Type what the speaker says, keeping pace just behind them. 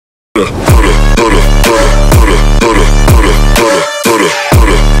I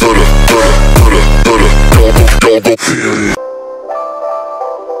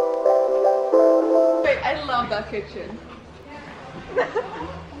love that kitchen.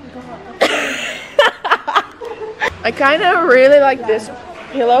 I kind of really like this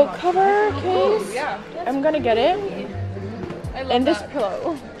pillow cover case. Ooh, yeah. I'm gonna get it. I love And that. this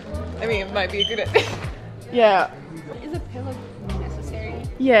pillow. I mean, it might be a good idea. Yeah. Is a pillow necessary?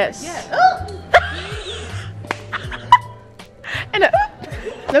 Yes. Oh. And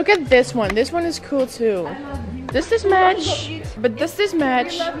look at this one. This one is cool too. Does this match? But does this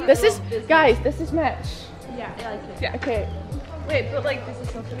match? This is, guys, does this match? Yeah, I like it. Yeah. Okay. Wait, but like this is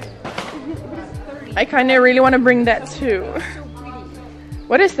so pretty. I kind of really want to bring that too.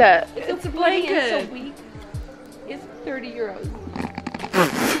 What is that? It's a blanket. It's so weak. It's 30 euros.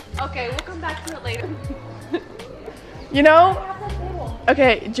 Okay, we'll come back to it later. You know?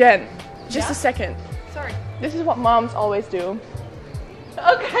 Okay, Jen, just a second. Sorry. This is what moms always do.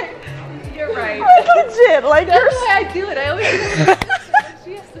 Okay, you're right. Legit, like That's you're the way I do it. I always do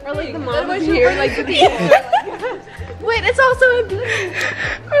it. Or like the That's mom why is she'll here, bring like it the to me. Wait, it's also a blue.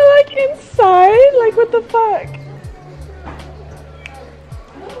 or like inside. Like what the fuck?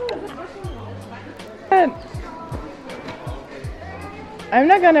 Man, I'm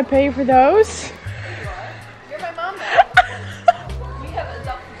not gonna pay for those. You're my mom now. We have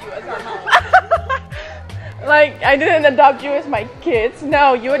adopted you as our mom. Like I didn't adopt you as my kids.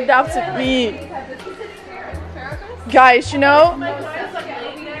 No, you adopted me. Guys, you know? My client's like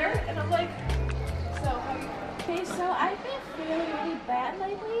laying there, and I'm like, so how you? Okay, so I've been feeling really bad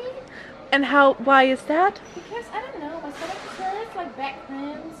lately And how? Why is that? because I don't know, my stomach hurts, like back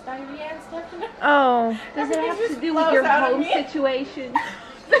cramps, diarrhea and stuff. You know? Oh, Does it have to do flows with your out of home me. situation?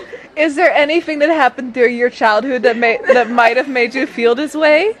 Is there anything that happened during your childhood that might have made you feel this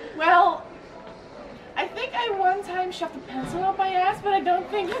way? well, I think I one time shoved a pencil up my ass, but I don't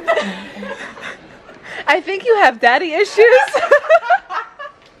think. I think you have daddy issues.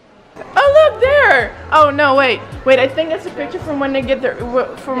 Oh look there! Oh no, wait. I think that's a picture from when they get their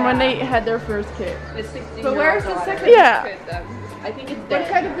when they had their first kid. It's 16 But where's the second Yeah. kid then? I think it's What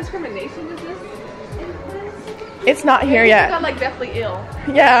dead. kind of discrimination is this? It's not here She yet. got like deathly ill.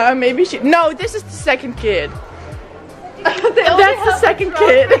 Yeah, maybe she. No, this is the second kid. They only That's the have second a drug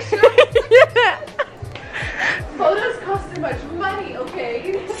kid. picture. Yeah. Photos cost too much money,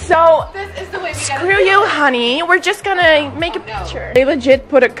 okay? So This is the way we screw you, honey. We're just gonna make a Oh, no. picture. They legit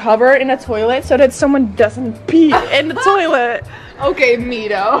put a cover in a toilet so that someone doesn't pee in the toilet. Okay,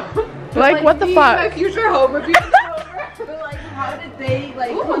 Mito. Like what the Me, fuck? My future home would be over. But like, how did they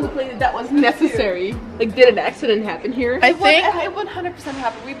like Ooh. contemplate that was necessary? Like, did an accident happen here? I think, It would 100%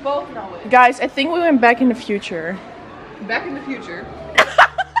 happen. We both know it. guys, I think we went back in the future. Back in the future.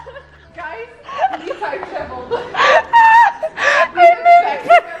 Guys, we time traveled.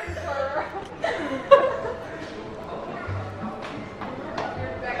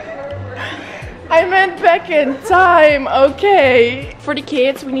 I meant back in time, okay. For the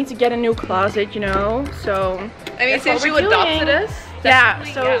kids, we need to get a new closet, you know, so. I mean, That's since what you we're adopted doing. us. Yeah,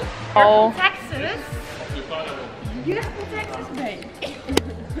 definitely, so. yeah. Oh. Texas. Yes, Texas, babe.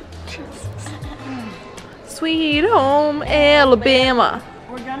 Sweet home Alabama.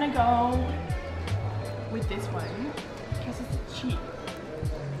 We're gonna go with this one, because it's cheap.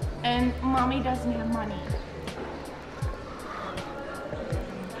 And mommy doesn't have money.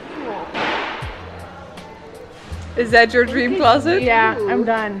 Cool. Is that your dream closet? Yeah, I'm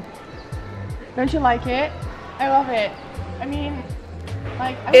done. Don't you like it? I love it. I mean,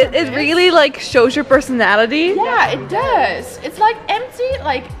 like, I It love it this. really like shows your personality. Yeah, it does. It's like empty,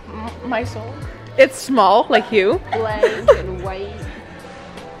 like my soul. It's small, like you. Blank and white.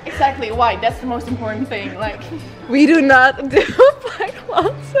 Exactly, white. That's the most important thing. Like, We do not do black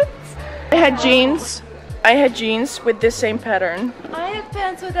closets. I had jeans. I had jeans with this same pattern. I have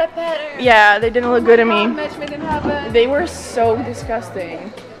pants with that pattern. Yeah, they didn't look good to me. Match made in heaven. They were so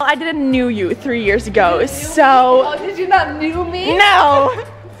disgusting. I didn't knew you 3 years ago, so Oh, did you not knew me? no.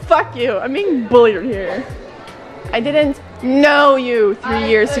 Fuck you. I'm being bullied here. I didn't know you 3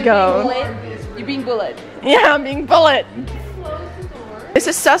 years ago. You're being bullied. Yeah, I'm being bullied. This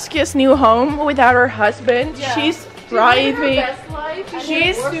is Saskia's new home without her husband. She's thriving.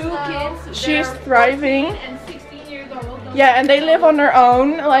 She's thriving. And 16 years old. Yeah, and they live on their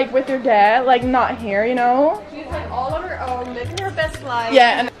own, like with their dad, like not here, you know. She's like all on her own, living her best life.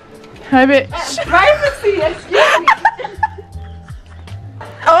 Yeah, and hi, bitch. Privacy, excuse me.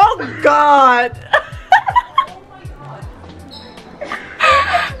 Oh God.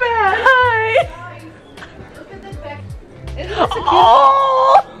 Hi. Look at this back. Isn't this a cute?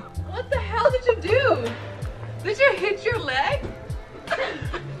 Oh.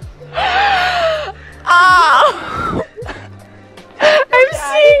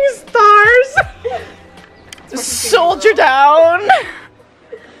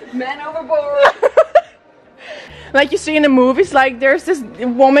 like you see in the movies, like there's this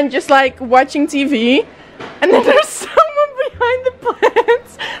woman just like watching TV, and then there's someone behind the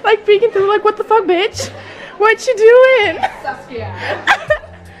plants, like peeking through, like, what the fuck, bitch? What you doing? Saskia.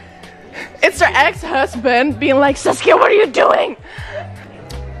 It's her ex-husband being like, Saskia, what are you doing?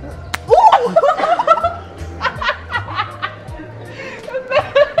 Ooh!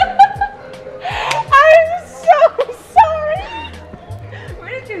 I'm so sorry. Where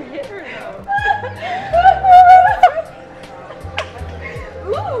did you hit her though?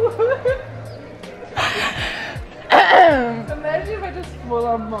 Imagine if I just full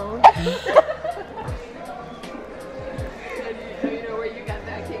on moaned. You know where you got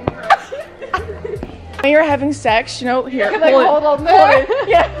that came from. When you're having sex, you know, here, Like, hold on there.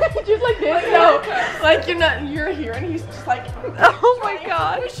 Yeah, just like this. No, like you're here, and he's just like, Oh my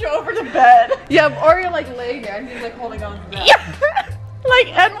god. push you over the bed. Yeah, or you're like laying there and he's like holding on to that. Yeah, like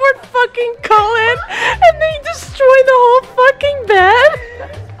Edward fucking Cullen, and they destroy the whole fucking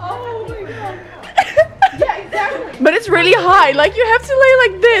bed. Oh my god. Yeah, exactly. But it's really high. Like you have to lay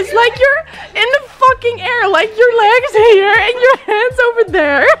like this, like you're in the fucking air, like your legs here and your hands over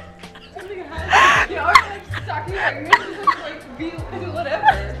there. You know, like stuck in your just like do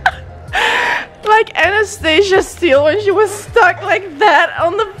whatever. Like Anastasia Steele when she was stuck like that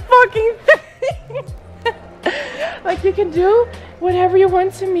on the fucking thing. Like you can do whatever you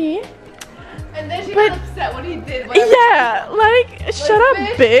want to me. And then she But- got upset when he did whatever. Yeah, like shut up,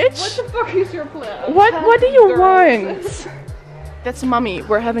 bitch. What the fuck is your plan? What do you Girls. want? That's mommy.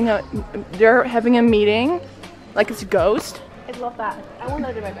 They're having a meeting. Like it's a ghost. I love that. I want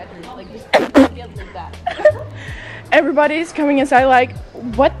that in my bedroom. Like, just get like that. Everybody's coming inside like,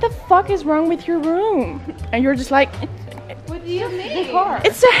 what the fuck is wrong with your room? And you're just like, What do you mean?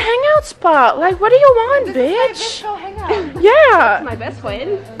 it's a hangout spot. Like, what do you want, bitch? Go hang out. Yeah. My best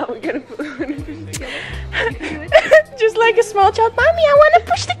friend. We're gonna put together. Just like a small child. Mommy, I want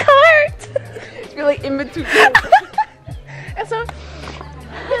to push the cart. You're like in between. And so,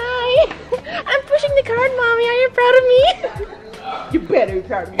 hi. I'm pushing the cart, mommy. Are you proud of me? You better be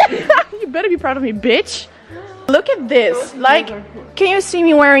proud of me. You better be proud of me, bitch. Look at this. Like, can you see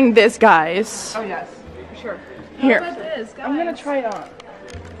me wearing this, guys? Oh yes, sure. Here. How about this, guys? I'm gonna try it on.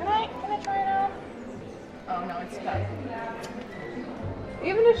 Can I try it on? Oh no, it's tight.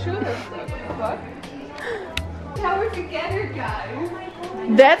 Even the shoe looks like, what the fuck? How would you get her, guys?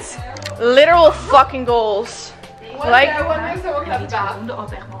 That's literal fucking goals. Like, I wonder someone comes back. De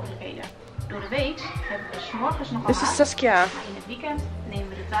overwegmogelijkheden. Door de week hebben we 's morgens nog this is Saskia. maar in het weekend nemen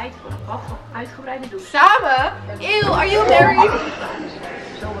we de tijd voor een bad of uitgebreide douche. Samen? Ew, are you married?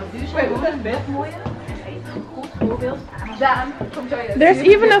 Zo wordt duurzaam wonen nog mooier en geven een goed voorbeeld aan ons. Daan, kom zo je. There's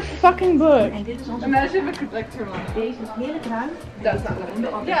even a fucking book. En dit is onze Imagine if it could like turn on. Deze is heerlijk ruim. That's not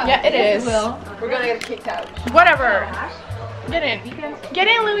gonna be. Yeah, it is. Well, we're gonna get kicked out. Whatever. Get in. Get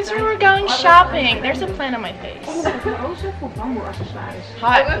in, loser. We're going shopping. There's a plan on my face. Rozen voor bamboe accessoires. I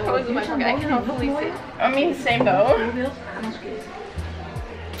Hot. went phones in my pocket. I can hopefully see. I mean, same though. Voorbeeld aan ons kind.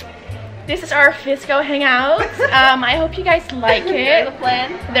 This is our Fisco hangout. I hope you guys like There's a it. plan.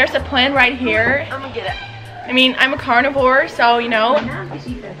 There's a plan right here. I'm gonna get it. I mean, I'm a carnivore, so you know. Mijn naam is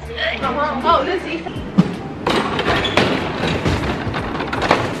Yvette. Oh, this is Ethan.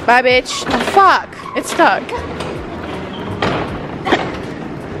 Bye, bitch. Oh, fuck. It's stuck.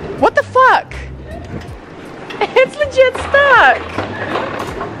 What the fuck? It's legit stuck.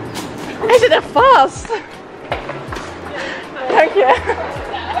 Hij zit echt vast. Dank je.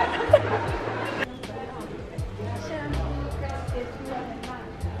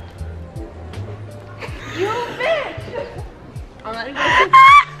 I'm not even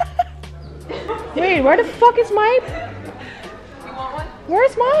Wait, where the fuck is my? You want one?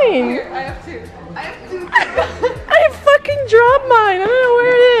 Where's mine? Here, I have two. I have two. I fucking dropped mine. I don't know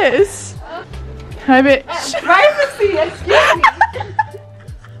where it is. Hi, bitch. Privacy, excuse me.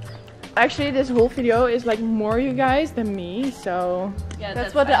 Actually, this whole video is like more you guys than me, so. Yeah,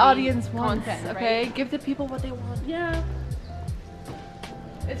 That's what the audience wants, content, okay? right? Give the people what they want. Yeah.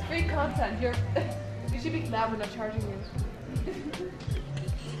 It's free content. You should be glad we're not charging you.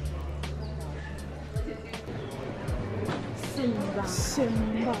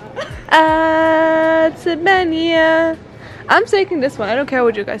 Simba. Timania. I'm taking this one. I don't care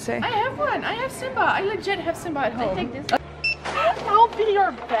what you guys say. I have one. I have Simba. I legit have Simba at home. Take this. I'll be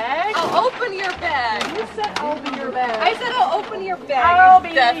your bag. I'll open your bag. You said I'll be your bag. I said I'll open your bag. I'll be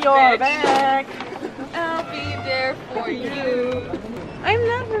you deaf your bitch. bag. I'll be there for you. I'm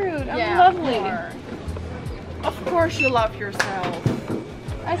not rude. I'm Yeah, lovely. you are. Of course you love yourself.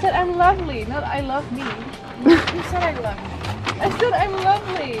 I said I'm lovely, not I love me. You said I love you. I said I'm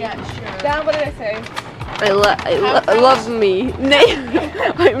lovely. Yeah, sure. Dan, what did I say? I love me.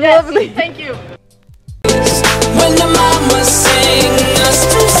 I'm lovely. Thank you. When the mama sang us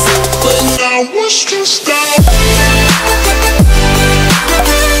to sleep, but I was just